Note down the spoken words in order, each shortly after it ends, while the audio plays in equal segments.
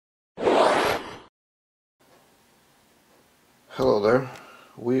Hello there.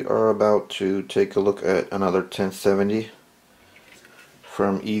 We are about to take a look at another 1070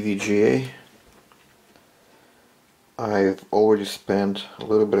 from EVGA. I've already spent a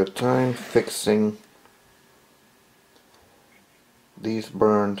little bit of time fixing these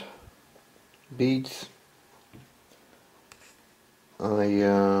burned beads.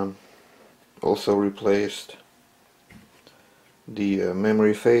 I also replaced the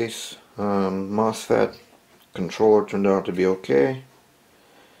memory face, MOSFET. Controller turned out to be okay,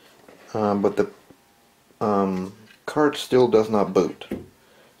 but the card still does not boot.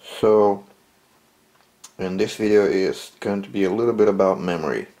 So, and this video is going to be a little bit about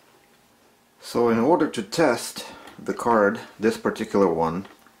memory. So in order to test the card, this particular one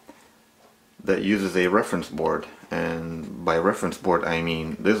that uses a reference board, and by reference board I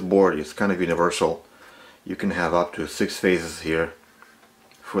mean this board is kind of universal. You can have up to 6 phases here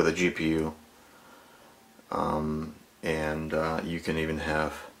for the GPU. You can even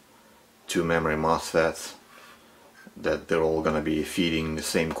have 2 memory MOSFETs that they're all going to be feeding the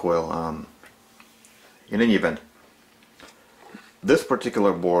same coil. In any event, this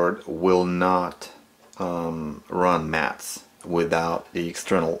particular board will not run mats without the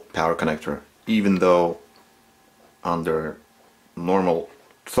external power connector, even though under normal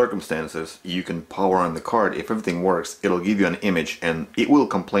circumstances you can power on the card. If everything works, it'll give you an image and it will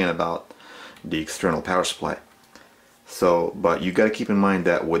complain about the external power supply. So, but you got to keep in mind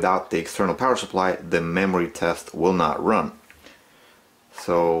that without the external power supply, the memory test will not run.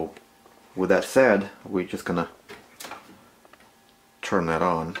 So, with that said, we're just gonna turn that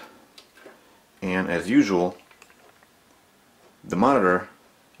on, and as usual, the monitor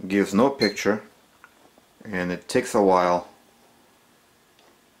gives no picture, and it takes a while.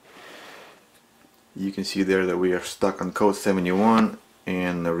 You can see there that we are stuck on code 71,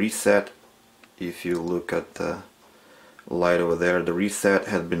 and the reset, if you look at the light over there, the reset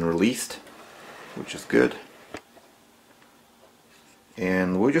has been released, which is good.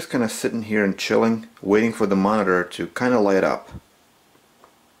 And we're just kind of sitting here and chilling, waiting for the monitor to kind of light up.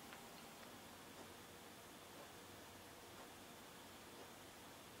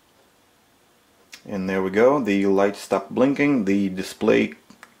 And there we go, the light stopped blinking, the display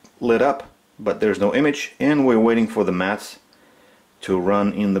lit up, but there's no image, and we're waiting for the mats to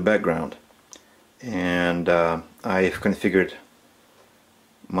run in the background. And I've configured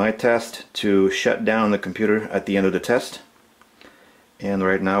my test to shut down the computer at the end of the test, and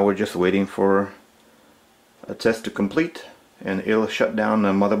right now we're just waiting for a test to complete and it'll shut down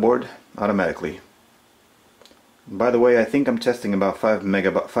the motherboard automatically. By the way, I think I'm testing about 5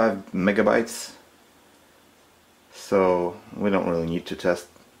 megabytes, so we don't really need to test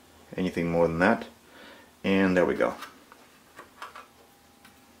anything more than that. And there we go.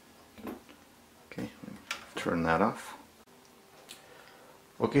 Turn that off.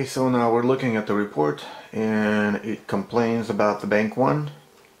 Okay, so now we're looking at the report, and it complains about the bank 1.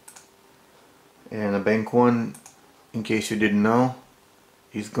 And the bank 1, in case you didn't know,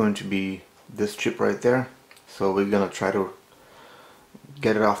 is going to be this chip right there. So we're gonna try to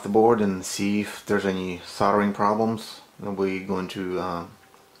get it off the board and see if there's any soldering problems. And we're going to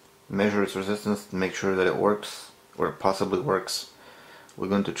measure its resistance to make sure that it works, or it possibly works. We're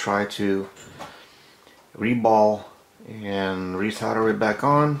going to try to reball and resolder it back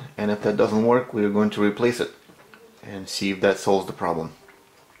on, and if that doesn't work, we're going to replace it and see if that solves the problem.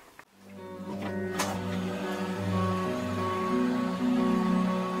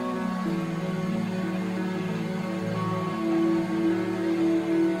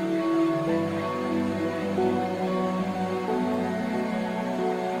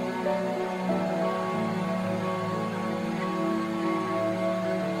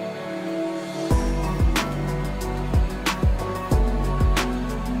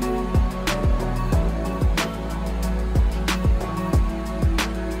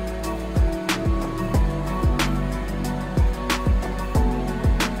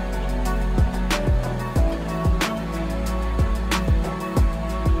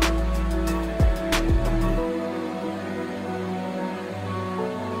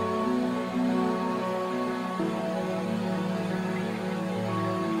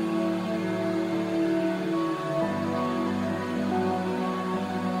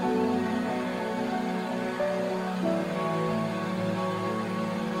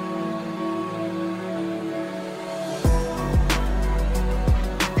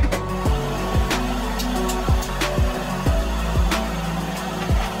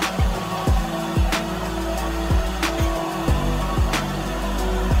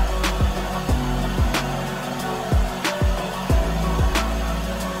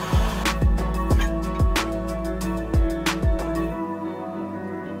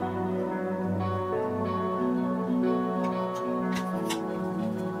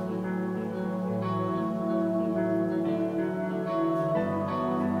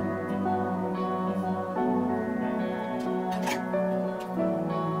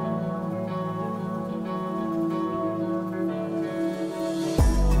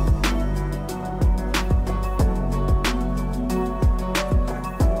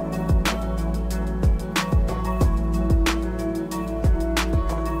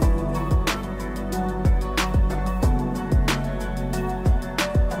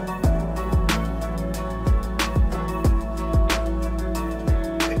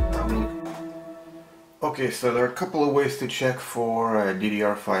 Okay, so there are a couple of ways to check for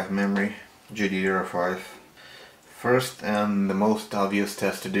DDR5 memory, GDDR5. First and the most obvious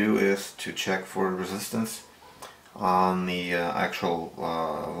test to do is to check for resistance on the actual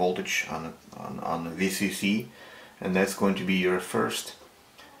voltage on the VCC, and that's going to be your first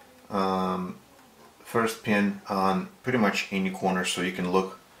pin on pretty much any corner. So you can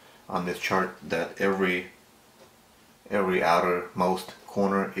look on this chart that every outermost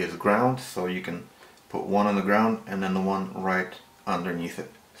corner is ground, so you can put one on the ground and then the one right underneath it.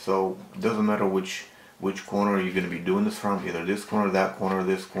 So it doesn't matter which corner you're going to be doing this from, either this corner, that corner,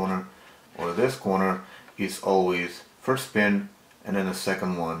 this corner, or this corner, is always first pin and then the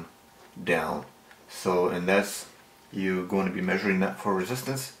second one down. So, and that's, you're going to be measuring that for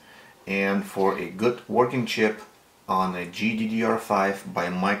resistance. And for a good working chip on a GDDR5 by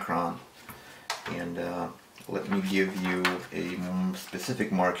Micron, and let me give you a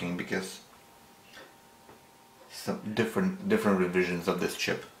specific marking because some different revisions of this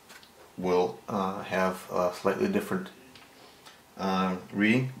chip will have a slightly different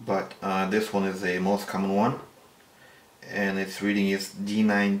reading, but this one is the most common one, and its reading is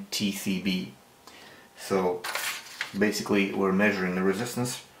D9TCB. So basically we're measuring the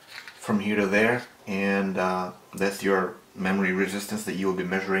resistance from here to there, and that's your memory resistance that you will be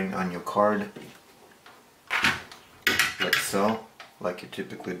measuring on your card, like so, like you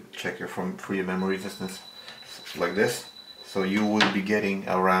typically check your for your memory resistance, like this. So you will be getting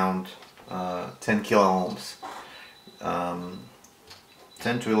around 10 kilo ohms.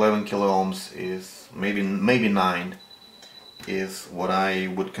 10 to 11 kilo ohms is maybe 9 is what I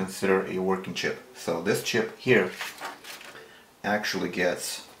would consider a working chip. So this chip here actually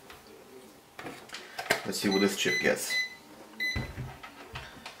gets, let's see what this chip gets.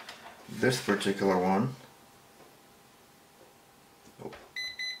 This particular one,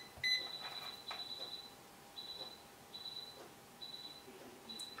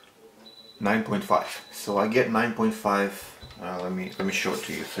 9.5. So I get 9.5. Let me show it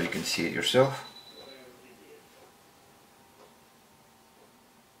to you so you can see it yourself.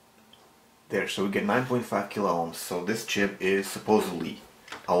 There, so we get 9.5 kilo ohms. So this chip is supposedly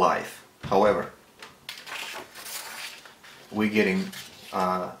alive. However, we're getting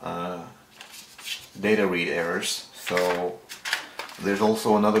data read errors. So there's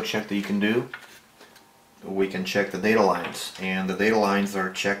also another check that you can do. We can check the data lines, and the data lines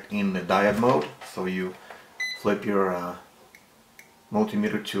are checked in the diode mode. So you flip your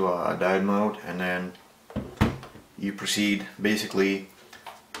multimeter to a diode mode, and then you proceed basically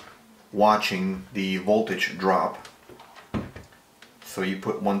watching the voltage drop. So you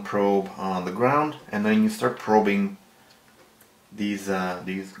put one probe on the ground, and then you start probing these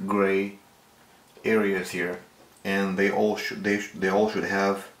gray areas here, and they all should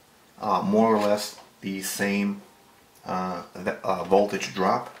have more or less the same voltage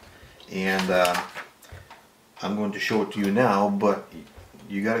drop. And I'm going to show it to you now, but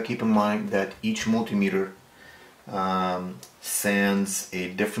you got to keep in mind that each multimeter sends a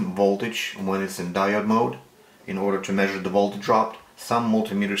different voltage when it's in diode mode in order to measure the voltage drop. Some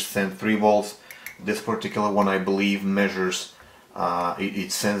multimeters send 3 volts. This particular one, I believe, measures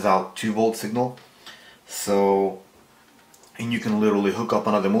it sends out 2 volt signal. So, and you can literally hook up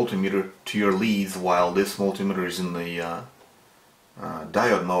another multimeter to your leads while this multimeter is in the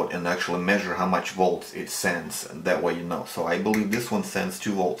diode mode and actually measure how much volts it sends, and that way you know. So I believe this one sends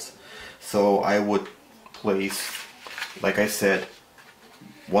 2 volts. So I would place, like I said,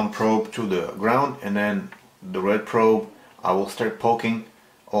 one probe to the ground, and then the red probe, I will start poking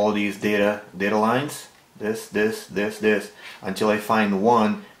all these data lines, this, until I find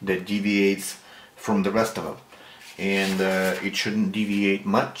one that deviates from the rest of them. And it shouldn't deviate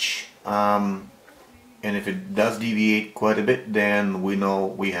much, and if it does deviate quite a bit, then we know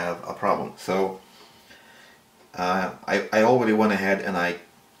we have a problem. So I already went ahead and I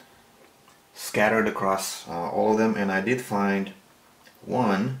scattered across all of them, and I did find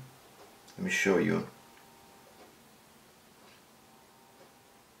one. Let me show you.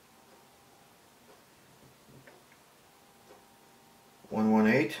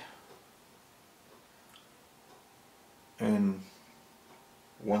 .118 and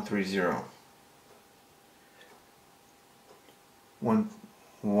 130. One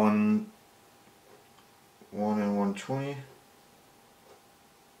and 120.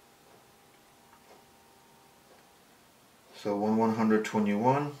 So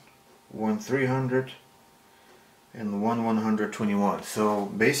 121, 300, and 121. So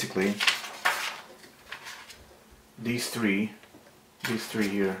basically, these three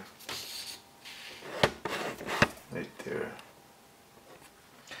here, right there.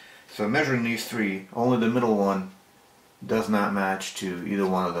 So measuring these three, only the middle one does not match to either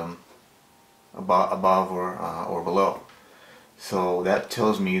one of them, above or below. So that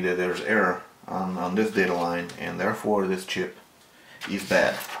tells me that there's error on this data line, and therefore this chip is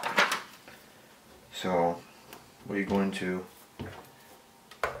bad. So we're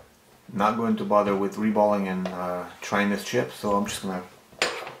not going to bother with reballing and trying this chip. So I'm just gonna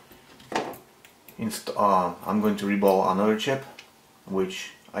I'm going to reball another chip,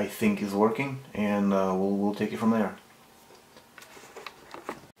 which I think is working, and we'll take it from there.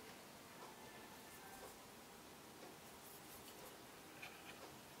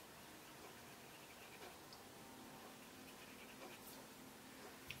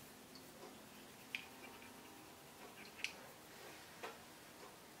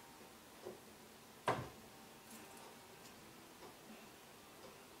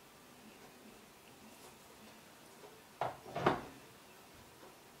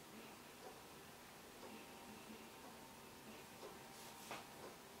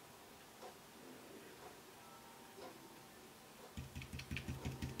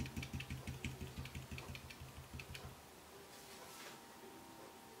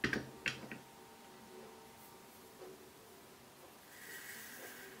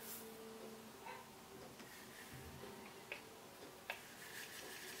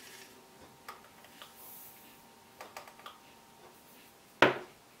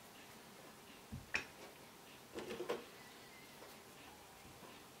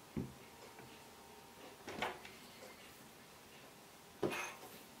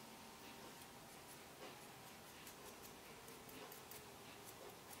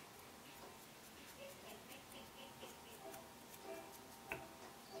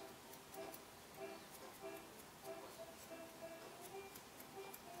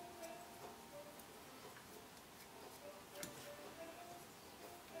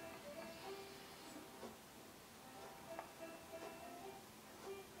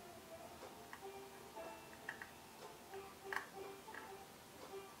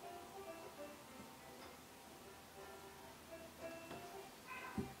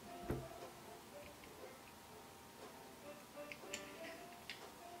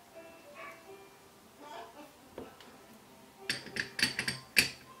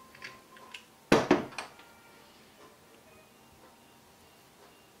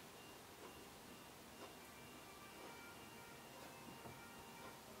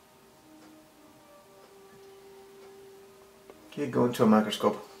 Okay, go into a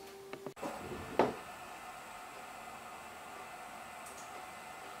microscope.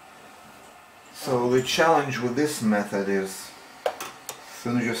 So the challenge with this method is, as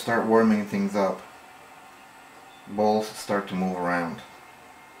soon as you start warming things up, balls start to move around,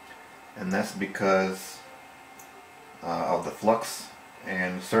 and that's because of the flux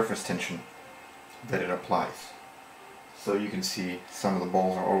and surface tension that it applies. So you can see some of the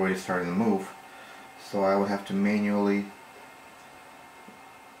balls are already starting to move, so I would have to manually,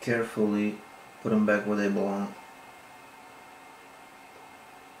 carefully put them back where they belong,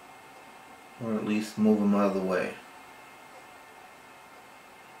 or at least move them out of the way.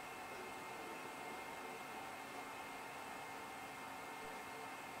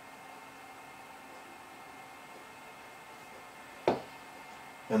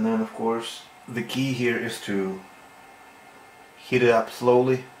 And then of course the key here is to heat it up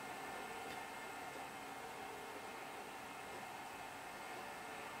slowly.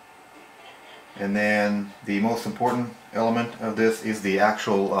 And then the most important element of this is the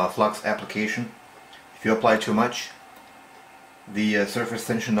actual flux application. If you apply too much, the surface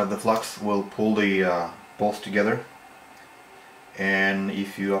tension of the flux will pull the bolts together, and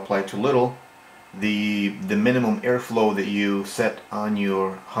if you apply too little, the minimum airflow that you set on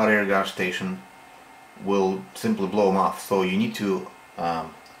your hot air gas station will simply blow them off. So you need to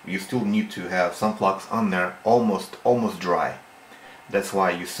you still need to have some flux on there, almost dry. That's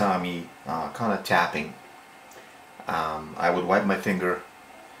why you saw me kind of tapping. I would wipe my finger,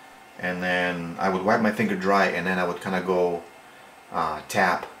 and then I would wipe my finger dry, and then I would kind of go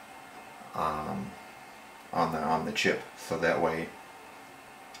tap on the chip, so that way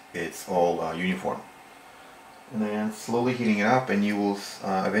it's all uniform. And then slowly heating it up, and you will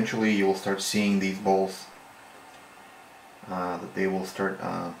eventually you will start seeing these balls that they will start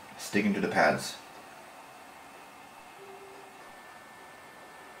sticking to the pads.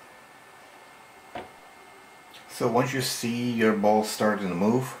 So once you see your balls starting to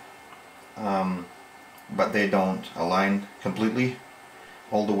move, but they don't align completely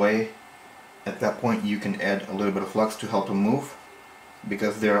all the way, at that point you can add a little bit of flux to help them move,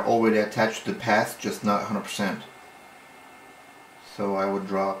 because they're already attached to the pads, just not 100%. So I would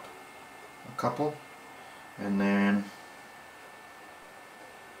drop a couple, and then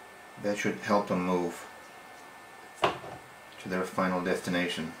that should help them move to their final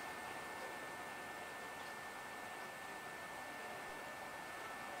destination.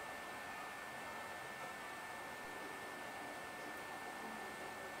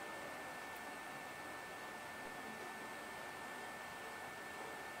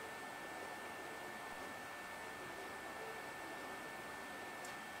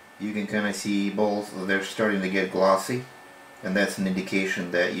 You can kind of see both, they're starting to get glossy, and that's an indication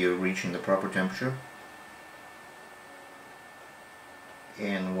that you're reaching the proper temperature.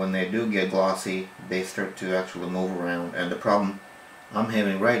 And when they do get glossy, they start to actually move around. And the problem I'm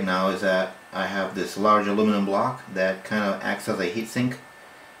having right now is that I have this large aluminum block that kind of acts as a heat sink,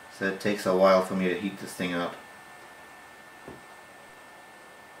 so it takes a while for me to heat this thing up.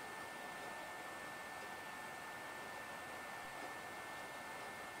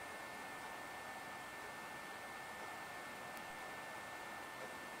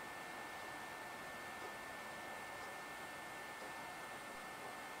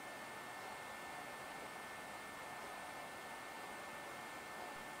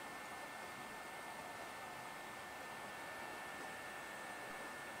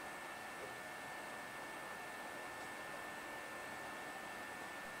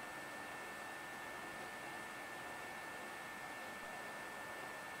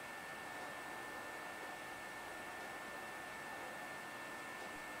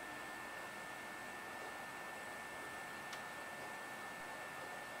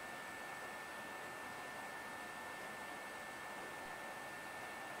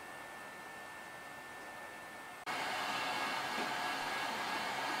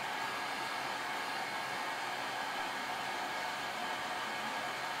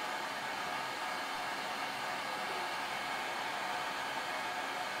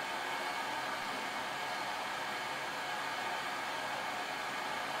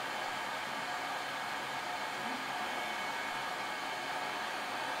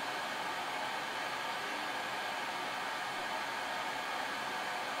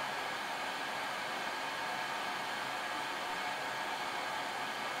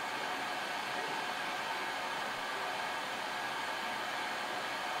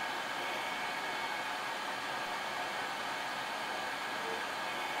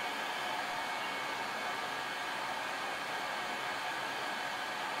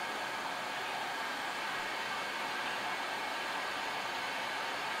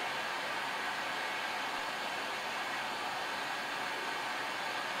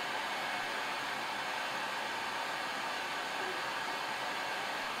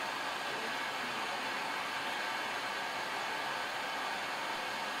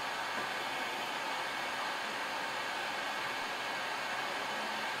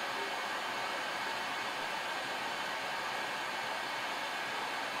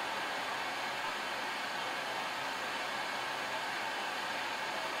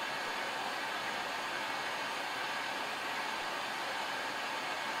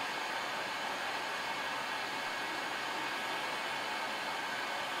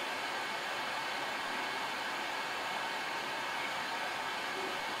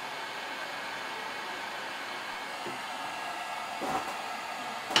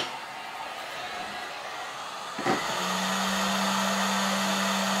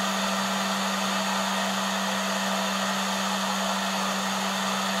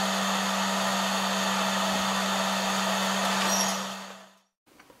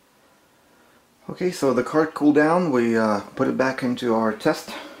 Okay, so the card cooled down. We put it back into our test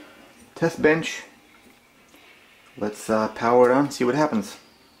bench. Let's power it on, see what happens.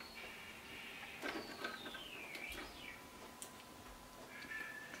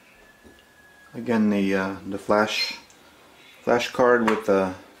 Again, the flash card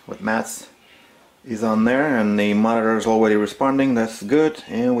with mats is on there, and the monitor is already responding. That's good,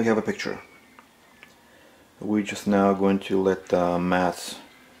 and we have a picture. We're just now going to let mats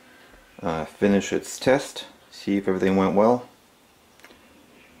finish its test, see if everything went well.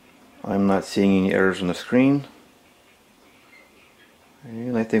 I'm not seeing any errors on the screen,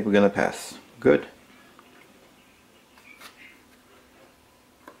 and I think we're gonna pass. Good.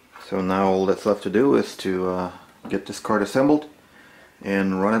 So now all that's left to do is to get this card assembled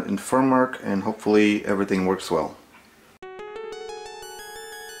and run it in firmware, and hopefully everything works well.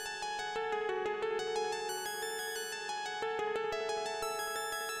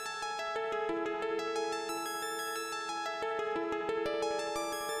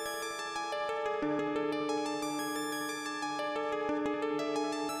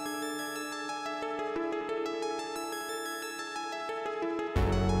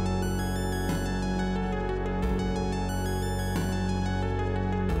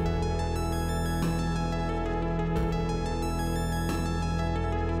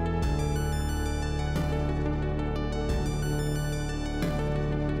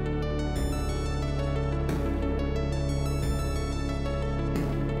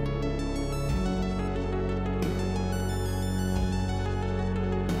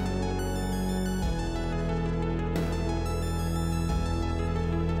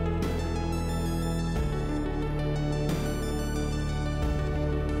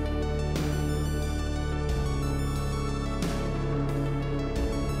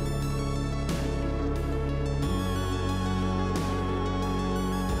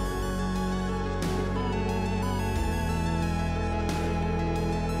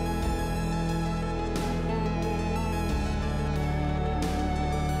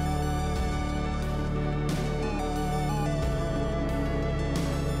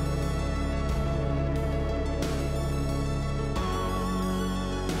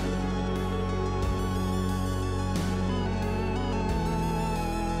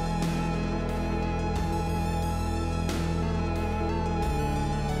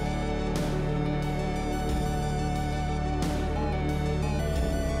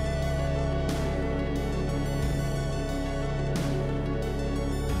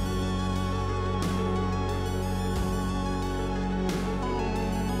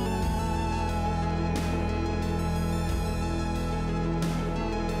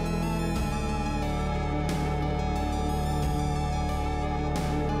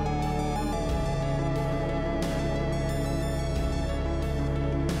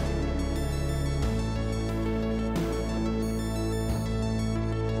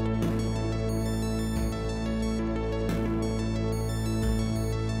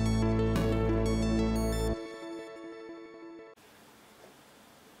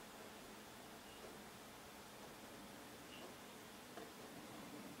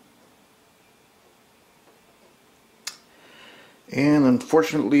 And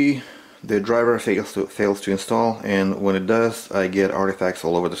unfortunately the driver fails to install, and when it does I get artifacts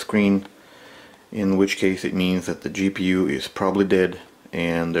all over the screen, in which case it means that the GPU is probably dead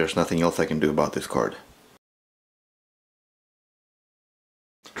and there's nothing else I can do about this card.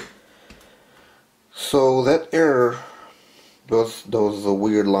 So that error, those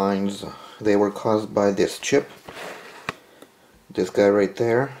weird lines, they were caused by this chip. This guy right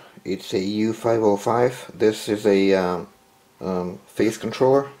there. It's a U505. This is a phase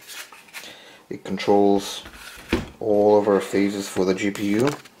controller. It controls all of our phases for the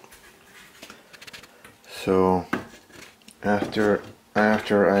GPU. So after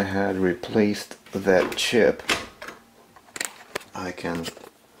I had replaced that chip, I can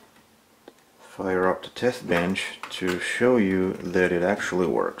fire up the test bench to show you that it actually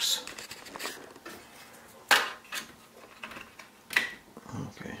works.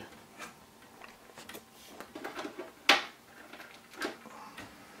 Okay.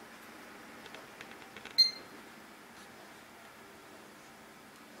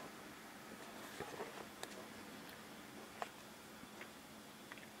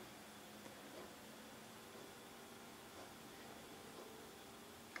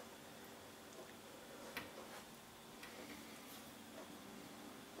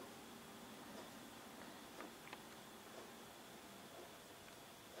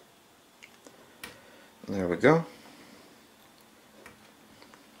 There we go.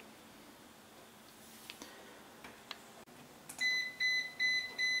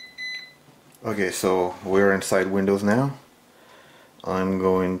 Okay, so we're inside Windows now. I'm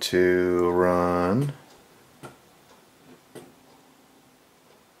going to run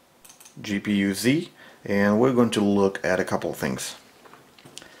GPU-Z, and we're going to look at a couple of things.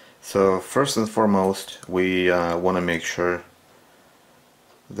 So first and foremost, we want to make sure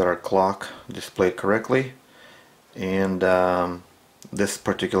that our clock displayed correctly, and this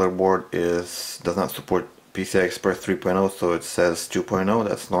particular board does not support PCI Express 3.0, so it says 2.0.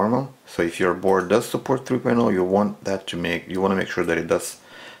 That's normal. So if your board does support 3.0, you want to make sure that it does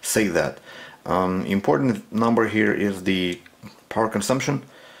say that. Important number here is the power consumption,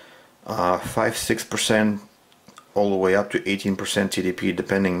 5-6% all the way up to 18% TDP,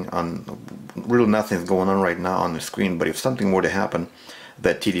 depending on, really nothing's going on right now on the screen, but if something were to happen,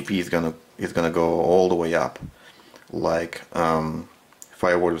 that TDP is gonna go all the way up. Like if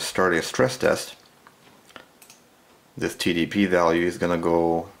I were to start a stress test, this TDP value is gonna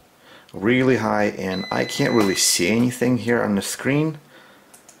go really high, and I can't really see anything here on the screen.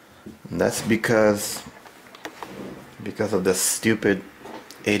 And that's because of this stupid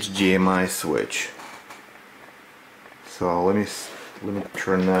HDMI switch. So let me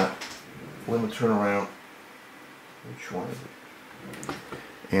turn that. Let me turn around. Which one is it?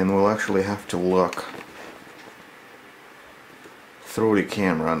 And we'll actually have to look through the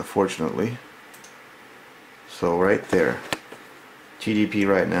camera, unfortunately. So right there, TDP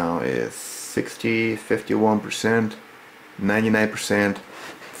right now is 60, 51%, 99%.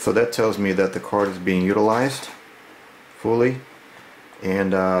 So that tells me that the card is being utilized fully.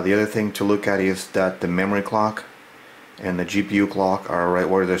 And the other thing to look at is that the memory clock and the GPU clock are right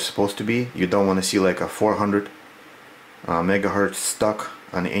where they're supposed to be. You don't want to see like a 400 megahertz stuck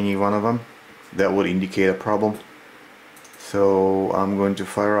on any one of them. That would indicate a problem. So I'm going to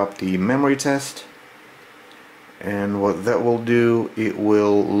fire up the memory test, and what that will do, it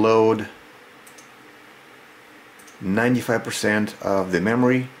will load 95% of the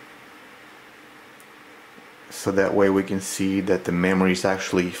memory, so that way we can see that the memory is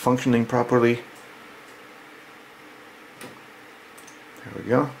actually functioning properly. There we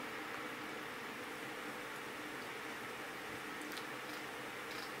go.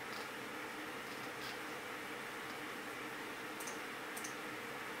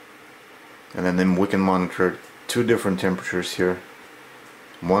 And then we can monitor two different temperatures here.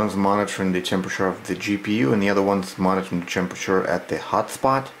 One is monitoring the temperature of the GPU, and the other one's monitoring the temperature at the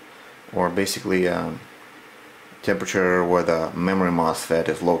hotspot, or basically temperature where the memory MOSFET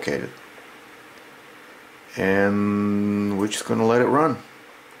is located. And we're just gonna let it run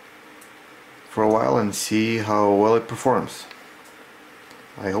for a while and see how well it performs.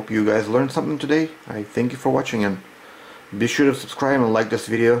 I hope you guys learned something today. I thank you for watching, and be sure to subscribe and like this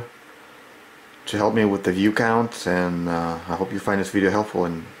video to help me with the view counts, and I hope you find this video helpful,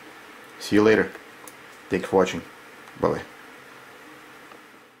 and see you later. Thank you for watching. Bye bye.